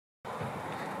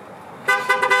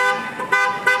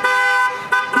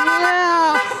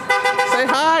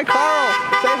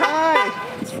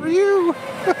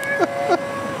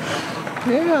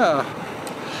Yeah.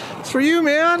 It's for you,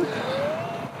 man.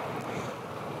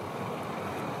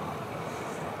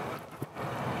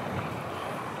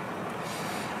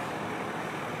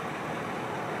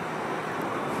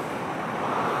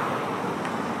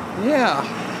 Yeah.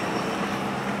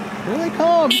 Here they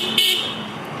come.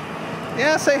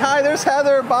 Yeah, say hi. There's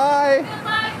Heather. Bye.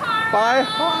 Bye, Carl. Bye.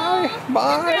 Bye.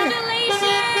 Bye. Congratulations.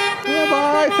 Yeah,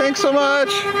 bye. Thanks so much.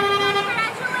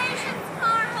 Congratulations,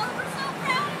 Carl. We're so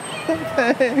proud of you.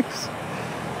 Thanks.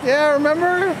 Yeah,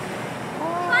 remember?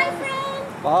 Bye, friend.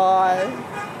 Bye.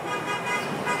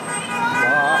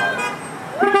 Bye.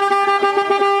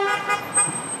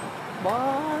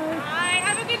 Bye. Bye.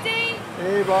 Have a good day.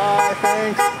 Hey, bye.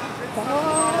 Thanks.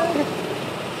 Bye.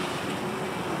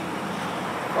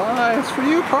 Bye. It's for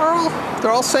you, Carl.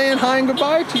 They're all saying hi and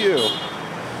goodbye to you.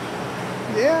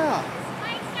 Yeah.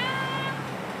 Bye, Sam.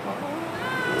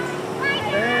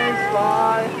 Thanks.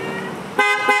 Bye.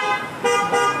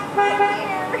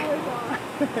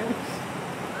 Thanks.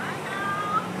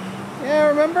 Yeah,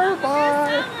 remember?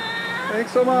 Bye.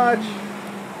 Thanks so much.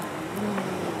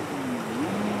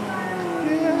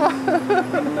 Yeah.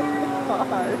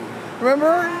 Bye.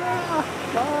 Remember? Yeah.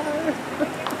 Bye.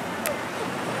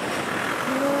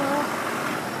 Yeah.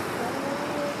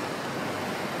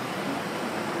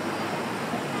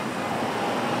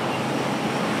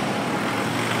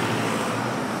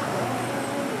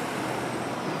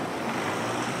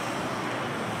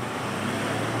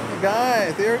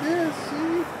 Guys, there it is.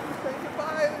 See? Say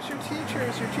goodbye. There's your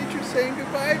teachers. Your teacher's saying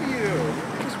goodbye to you.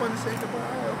 You just want to say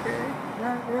goodbye, okay?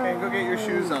 Okay, go get your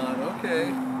shoes on.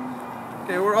 Okay.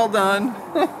 Okay, we're all done.